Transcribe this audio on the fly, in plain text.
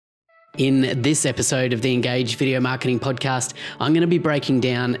In this episode of the Engage Video Marketing Podcast, I'm going to be breaking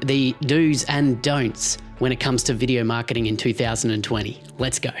down the do's and don'ts when it comes to video marketing in 2020.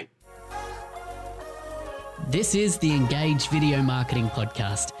 Let's go. This is the Engage Video Marketing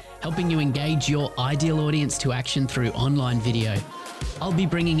Podcast, helping you engage your ideal audience to action through online video. I'll be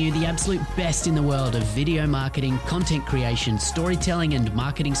bringing you the absolute best in the world of video marketing, content creation, storytelling, and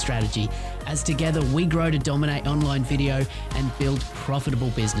marketing strategy, as together we grow to dominate online video and build profitable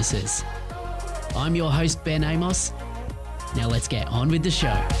businesses. I'm your host, Ben Amos. Now let's get on with the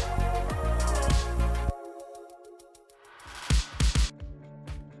show.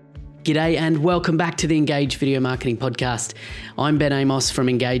 G'day and welcome back to the Engage Video Marketing Podcast. I'm Ben Amos from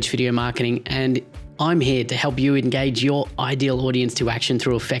Engage Video Marketing, and I'm here to help you engage your ideal audience to action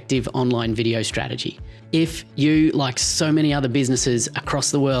through effective online video strategy. If you, like so many other businesses across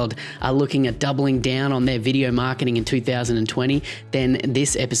the world, are looking at doubling down on their video marketing in 2020, then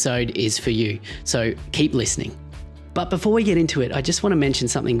this episode is for you. So keep listening. But before we get into it, I just want to mention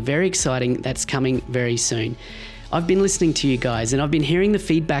something very exciting that's coming very soon. I've been listening to you guys and I've been hearing the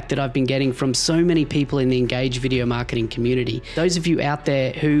feedback that I've been getting from so many people in the Engage video marketing community. Those of you out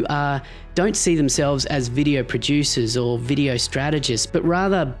there who don't see themselves as video producers or video strategists, but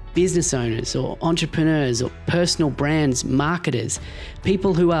rather business owners or entrepreneurs or personal brands, marketers,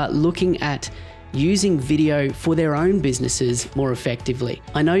 people who are looking at using video for their own businesses more effectively.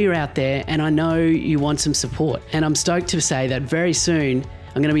 I know you're out there and I know you want some support, and I'm stoked to say that very soon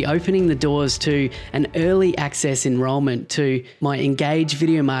I'm going to be opening the doors to an early access enrollment to my Engage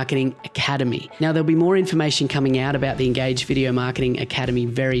Video Marketing Academy. Now, there'll be more information coming out about the Engage Video Marketing Academy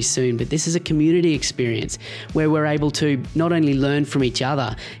very soon, but this is a community experience where we're able to not only learn from each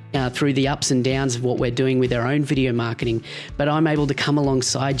other through the ups and downs of what we're doing with our own video marketing, but I'm able to come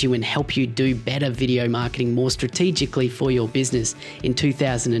alongside you and help you do better video marketing more strategically for your business in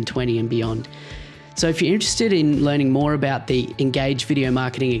 2020 and beyond. So if you're interested in learning more about the Engage Video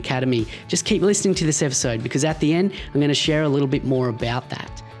Marketing Academy, just keep listening to this episode, because at the end, I'm going to share a little bit more about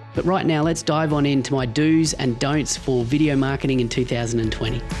that. But right now, let's dive on into my do's and don'ts for video marketing in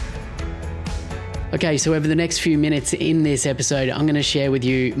 2020. Okay, so over the next few minutes in this episode, I'm going to share with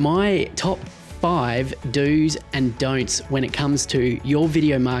you my top 5 do's and don'ts when it comes to your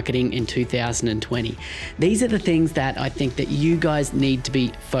video marketing in 2020. These are the things that I think that you guys need to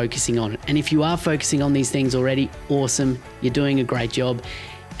be focusing on. And if you are focusing on these things already, awesome, you're doing a great job.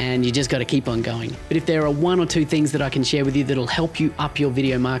 And you just got to keep on going. But if there are 1 or 2 things that I can share with you that'll help you up your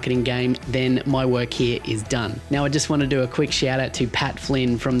video marketing game, then my work here is done. Now, I just want to do a quick shout out to Pat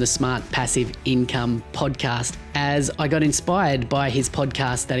Flynn from the Smart Passive Income podcast, as I got inspired by his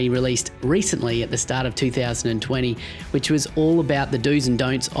podcast that he released recently at the start of 2020, which was all about the do's and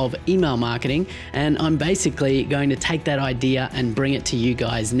don'ts of email marketing. And I'm basically going to take that idea and bring it to you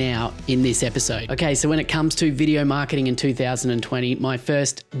guys now in this episode. Okay, so when it comes to video marketing in 2020, my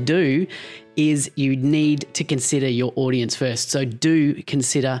first do is you need to consider your audience first. So do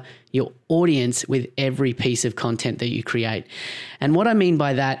consider your audience with every piece of content that you create. And what I mean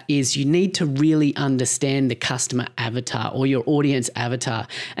by that is you need to really understand the customer avatar or your audience avatar,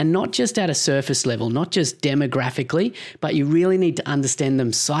 and not just at a surface level, not just demographically, but you really need to understand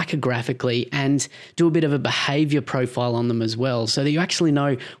them psychographically and do a bit of a behavior profile on them as well, so that you actually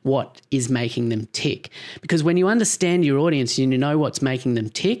know what is making them tick. Because when you understand your audience and you know what's making them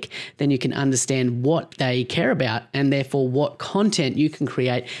tick, then you can understand what they care about, and therefore what content you can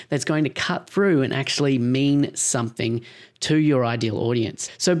create that's going to cut through and actually mean something to your ideal audience.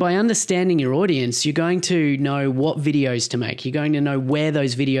 So by understanding your audience, you're going to know what videos to make. You're going to know where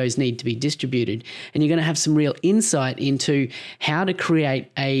those videos need to be distributed. And you're going to have some real insight into how to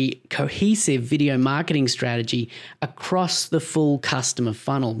create a cohesive video marketing strategy across the full customer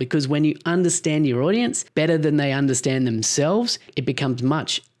funnel. Because when you understand your audience better than they understand themselves, it becomes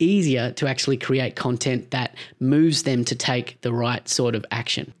much easier to actually create content that moves them to take the right sort of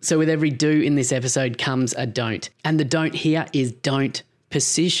action. So with every do in this episode comes a don't. And the don't here is don't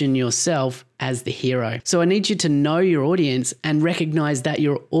position yourself as the hero. So I need you to know your audience and recognize that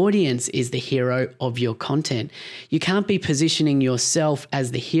your audience is the hero of your content. You can't be positioning yourself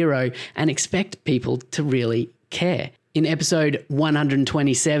as the hero and expect people to really care. In episode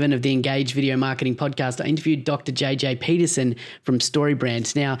 127 of the Engage Video Marketing Podcast, I interviewed Dr. JJ Peterson from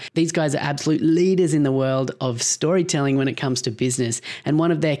StoryBrand. Now, these guys are absolute leaders in the world of storytelling when it comes to business. And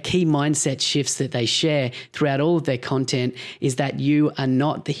one of their key mindset shifts that they share throughout all of their content is that you are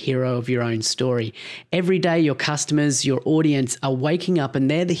not the hero of your own story. Every day, your customers, your audience are waking up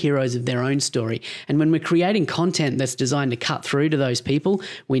and they're the heroes of their own story. And when we're creating content that's designed to cut through to those people,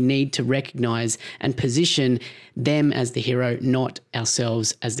 we need to recognize and position them as the hero, not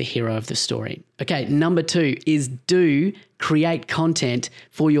ourselves as the hero of the story. Okay, number 2 is do create content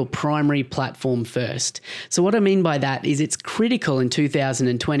for your primary platform first. So what I mean by that is it's critical in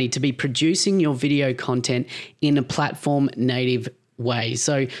 2020 to be producing your video content in a platform native way.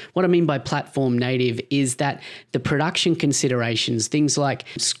 So what I mean by platform native is that the production considerations, things like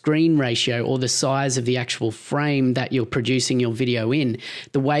screen ratio or the size of the actual frame that you're producing your video in,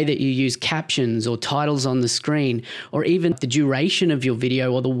 the way that you use captions or titles on the screen, or even the duration of your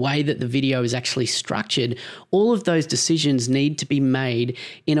video or the way that the video is actually structured, all of those decisions need to be made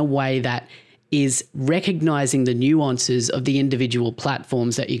in a way that is recognizing the nuances of the individual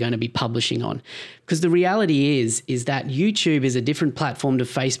platforms that you're going to be publishing on. Because the reality is that YouTube is a different platform to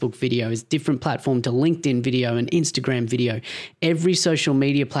Facebook video, is a different platform to LinkedIn video and Instagram video. Every social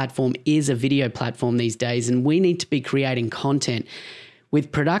media platform is a video platform these days, and we need to be creating content with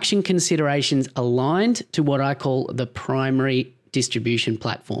production considerations aligned to what I call the primary distribution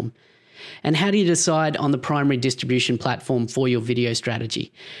platform. And how do you decide on the primary distribution platform for your video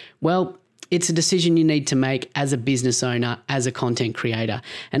strategy? Well, it's a decision you need to make as a business owner, as a content creator.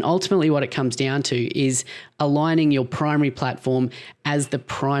 And ultimately what it comes down to is aligning your primary platform as the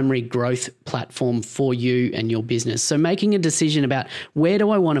primary growth platform for you and your business. So making a decision about where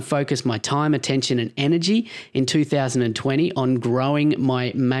do I want to focus my time, attention, and energy in 2020 on growing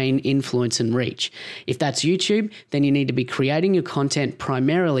my main influence and reach. If that's YouTube, then you need to be creating your content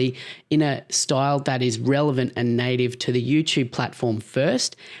primarily in a style that is relevant and native to the YouTube platform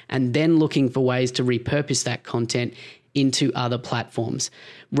first, and then looking for ways to repurpose that content into other platforms.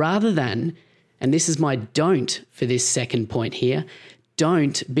 Rather than, and this is my don't for this second point here,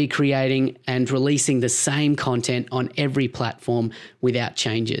 don't be creating and releasing the same content on every platform without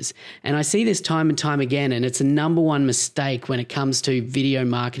changes. And I see this time and time again, and it's a number one mistake when it comes to video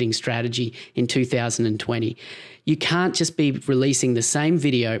marketing strategy in 2020. You can't just be releasing the same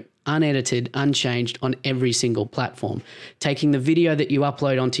video unedited, unchanged on every single platform. Taking the video that you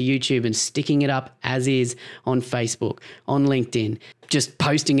upload onto YouTube and sticking it up as is on Facebook, on LinkedIn, just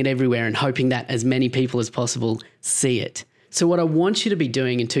posting it everywhere and hoping that as many people as possible see it. So what I want you to be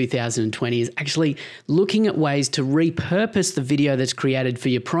doing in 2020 is actually looking at ways to repurpose the video that's created for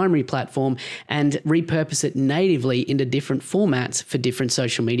your primary platform and repurpose it natively into different formats for different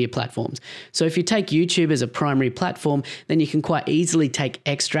social media platforms. So if you take YouTube as a primary platform, then you can quite easily take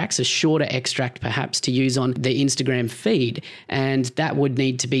extracts, a shorter extract perhaps to use on the Instagram feed, and that would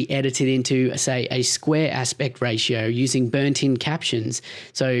need to be edited into, say, a square aspect ratio using burnt-in captions.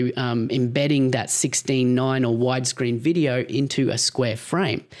 So embedding that 16:9 or widescreen video into a square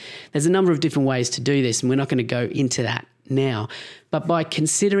frame. There's a number of different ways to do this, and we're not going to go into that now. But by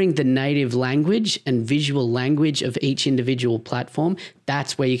considering the native language and visual language of each individual platform,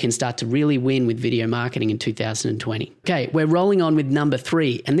 that's where you can start to really win with video marketing in 2020. Okay, we're rolling on with number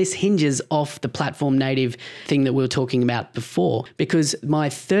 3, and this hinges off the platform native thing that we were talking about before, because my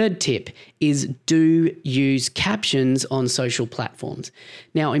third tip is do use captions on social platforms.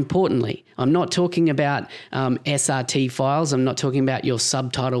 Now, importantly, I'm not talking about SRT files. I'm not talking about your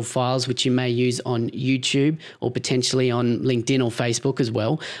subtitle files, which you may use on YouTube or potentially on LinkedIn or Facebook as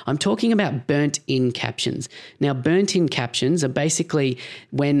well. I'm talking about burnt-in captions. Now, burnt-in captions are basically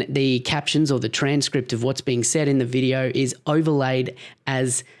when the captions or the transcript of what's being said in the video is overlaid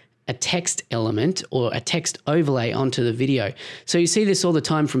as a text element or a text overlay onto the video. So you see this all the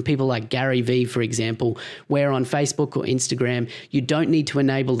time from people like Gary Vee, for example, where on Facebook or Instagram, you don't need to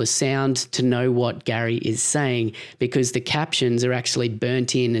enable the sound to know what Gary is saying because the captions are actually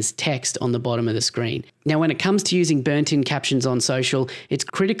burnt in as text on the bottom of the screen. Now, when it comes to using burnt-in captions on social, it's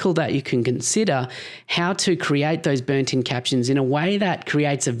critical that you can consider how to create those burnt-in captions in a way that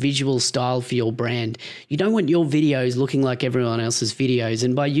creates a visual style for your brand. You don't want your videos looking like everyone else's videos,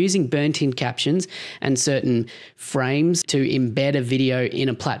 and by using burnt-in captions and certain frames to embed a video in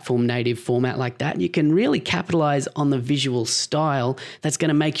a platform native format like that, you can really capitalize on the visual style that's going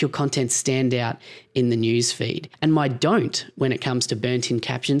to make your content stand out in the newsfeed. And my don't when it comes to burnt-in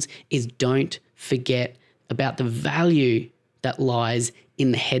captions is don't forget about the value that lies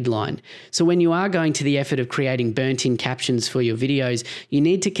in the headline. So when you are going to the effort of creating burnt-in captions for your videos, you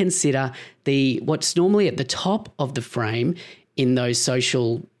need to consider what's normally at the top of the frame in those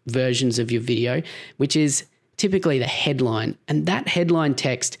social versions of your video, which is typically the headline. And that headline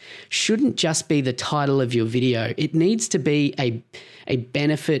text shouldn't just be the title of your video. It needs to be a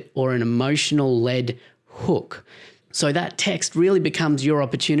benefit or an emotional-led hook. So that text really becomes your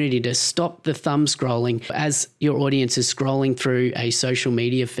opportunity to stop the thumb scrolling as your audience is scrolling through a social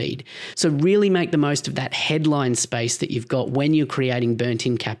media feed. So really make the most of that headline space that you've got when you're creating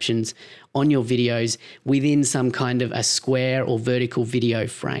burnt-in captions on your videos within some kind of a square or vertical video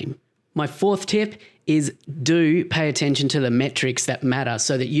frame. My fourth tip is do pay attention to the metrics that matter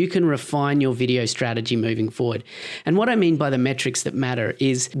so that you can refine your video strategy moving forward. And what I mean by the metrics that matter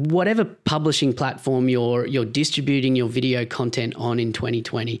is whatever publishing platform you're distributing your video content on in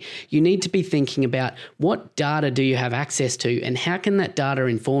 2020, you need to be thinking about what data do you have access to and how can that data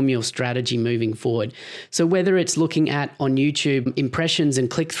inform your strategy moving forward. So whether it's looking at on YouTube impressions and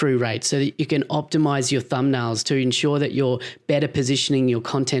click-through rates so that you can optimize your thumbnails to ensure that you're better positioning your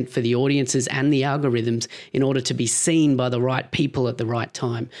content for the audiences and the algorithms in order to be seen by the right people at the right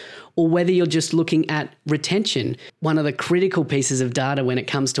time. Or whether you're just looking at retention. One of the critical pieces of data when it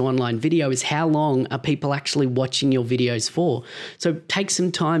comes to online video is how long are people actually watching your videos for. So take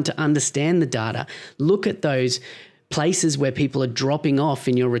some time to understand the data. Look at those places where people are dropping off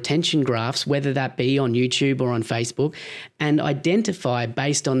in your retention graphs, whether that be on YouTube or on Facebook, and identify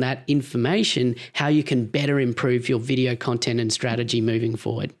based on that information how you can better improve your video content and strategy moving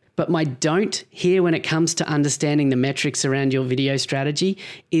forward. But my don't here when it comes to understanding the metrics around your video strategy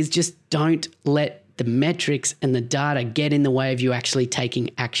is just don't let the metrics and the data get in the way of you actually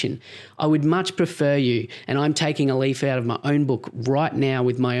taking action. I would much prefer you, and I'm taking a leaf out of my own book right now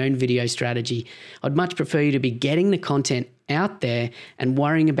with my own video strategy. I'd much prefer you to be getting the content out there and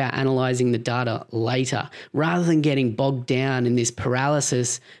worrying about analyzing the data later, rather than getting bogged down in this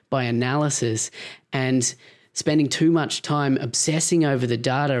paralysis by analysis and spending too much time obsessing over the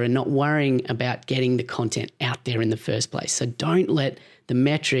data and not worrying about getting the content out there in the first place. So don't let the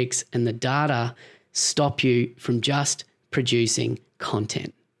metrics and the data stop you from just producing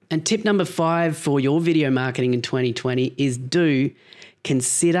content. And tip number 5 for your video marketing in 2020 is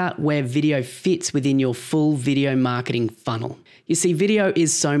consider where video fits within your full video marketing funnel. You see, video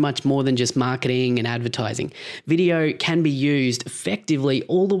is so much more than just marketing and advertising. Video can be used effectively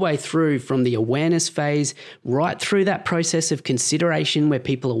all the way through from the awareness phase, right through that process of consideration where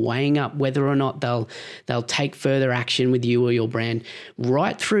people are weighing up whether or not they'll take further action with you or your brand,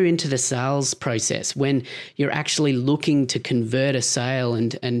 right through into the sales process when you're actually looking to convert a sale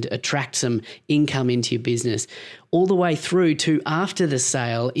and attract some income into your business, all the way through to after the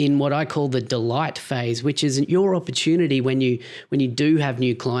sale in what I call the delight phase, which is your opportunity when you do have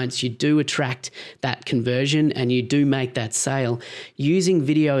new clients, you do attract that conversion and you do make that sale, using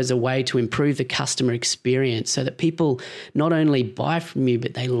video as a way to improve the customer experience so that people not only buy from you,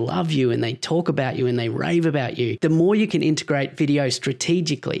 but they love you and they talk about you and they rave about you. The more you can integrate video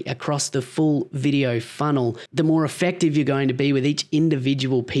strategically across the full video funnel, the more effective you're going to be with each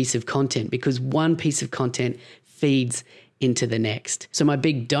individual piece of content, because one piece of content feeds into the next. So my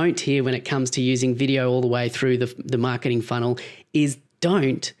big don't here when it comes to using video all the way through the marketing funnel is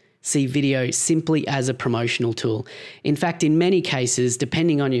don't see video simply as a promotional tool. In fact, in many cases,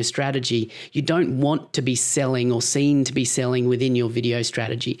 depending on your strategy, you don't want to be selling or seen to be selling within your video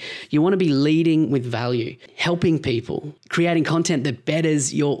strategy. You want to be leading with value, helping people, creating content that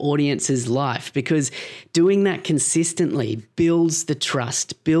betters your audience's life, because doing that consistently builds the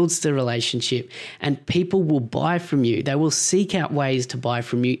trust, builds the relationship, and people will buy from you. They will seek out ways to buy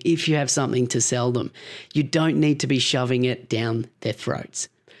from you if you have something to sell them. You don't need to be shoving it down their throats.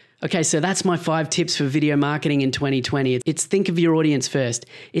 Okay, so that's my 5 tips for video marketing in 2020. It's think of your audience first.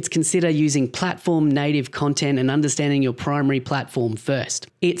 It's consider using platform native content and understanding your primary platform first.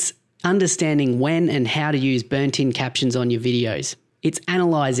 It's understanding when and how to use burnt-in captions on your videos. It's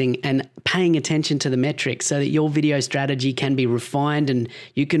analyzing and paying attention to the metrics so that your video strategy can be refined and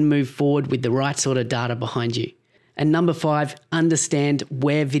you can move forward with the right sort of data behind you. And number 5, understand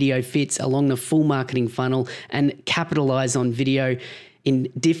where video fits along the full marketing funnel and capitalize on video in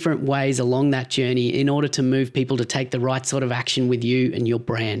different ways along that journey in order to move people to take the right sort of action with you and your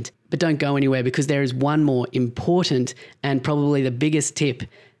brand. But don't go anywhere, because there is one more important and probably the biggest tip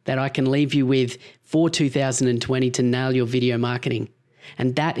that I can leave you with for 2020 to nail your video marketing.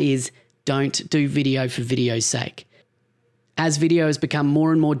 And that is, don't do video for video's sake. As video has become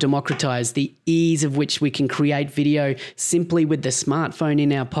more and more democratized, the ease of which we can create video simply with the smartphone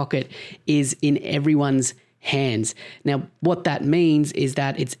in our pocket is in everyone's hands. Now, what that means is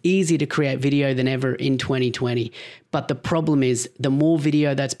that it's easier to create video than ever in 2020. But the problem is the more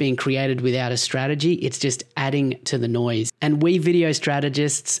video that's being created without a strategy, it's just adding to the noise. And we video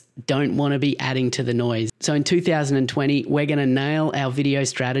strategists don't want to be adding to the noise. So in 2020, we're going to nail our video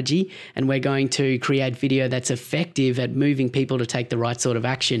strategy and we're going to create video that's effective at moving people to take the right sort of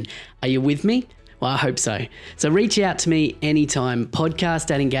action. Are you with me? Well, I hope so. So reach out to me anytime,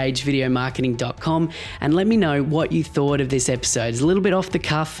 podcast@engagevideomarketing.com, and let me know what you thought of this episode. It's a little bit off the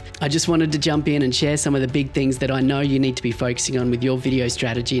cuff. I just wanted to jump in and share some of the big things that I know you need to be focusing on with your video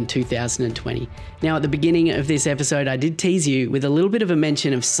strategy in 2020. Now, at the beginning of this episode, I did tease you with a little bit of a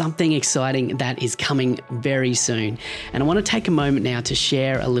mention of something exciting that is coming very soon. And I want to take a moment now to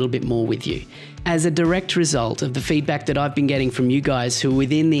share a little bit more with you. As a direct result of the feedback that I've been getting from you guys who are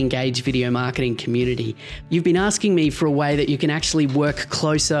within the Engage Video Marketing community, you've been asking me for a way that you can actually work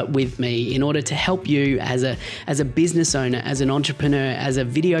closer with me in order to help you as a business owner, as an entrepreneur, as a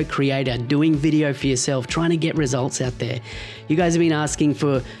video creator, doing video for yourself, trying to get results out there. You guys have been asking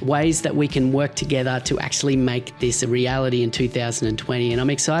for ways that we can work together to actually make this a reality in 2020. And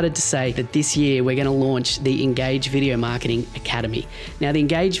I'm excited to say that this year we're going to launch the Engage Video Marketing Academy. Now, the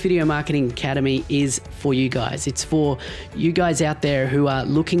Engage Video Marketing Academy is for you guys. It's for you guys out there who are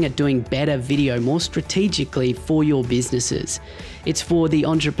looking at doing better video more strategically for your businesses. It's for the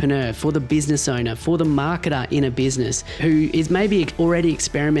entrepreneur, for the business owner, for the marketer in a business who is maybe already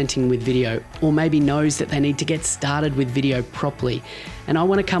experimenting with video or maybe knows that they need to get started with video properly. And I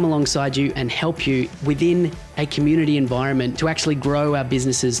want to come alongside you and help you within a community environment to actually grow our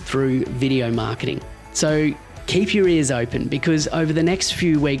businesses through video marketing. So keep your ears open, because over the next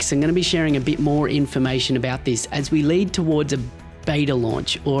few weeks, I'm going to be sharing a bit more information about this as we lead towards a beta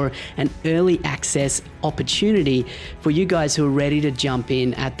launch or an early access opportunity for you guys who are ready to jump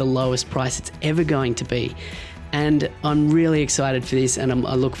in at the lowest price it's ever going to be. And I'm really excited for this, and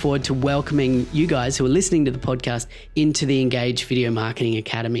I look forward to welcoming you guys who are listening to the podcast into the Engage Video Marketing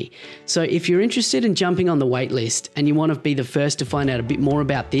Academy. So if you're interested in jumping on the wait list and you want to be the first to find out a bit more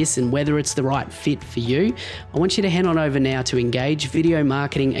about this and whether it's the right fit for you, I want you to head on over now to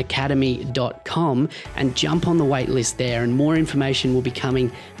engagevideomarketingacademy.com and jump on the wait list there, and more information will be coming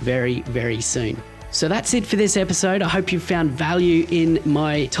very, very soon. So that's it for this episode. I hope you found value in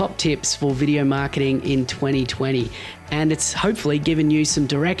my top tips for video marketing in 2020. And it's hopefully given you some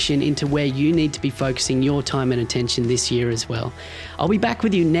direction into where you need to be focusing your time and attention this year as well. I'll be back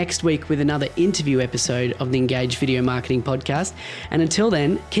with you next week with another interview episode of the Engage Video Marketing Podcast. And until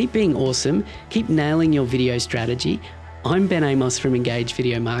then, keep being awesome. Keep nailing your video strategy. I'm Ben Amos from Engage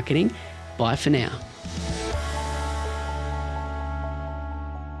Video Marketing. Bye for now.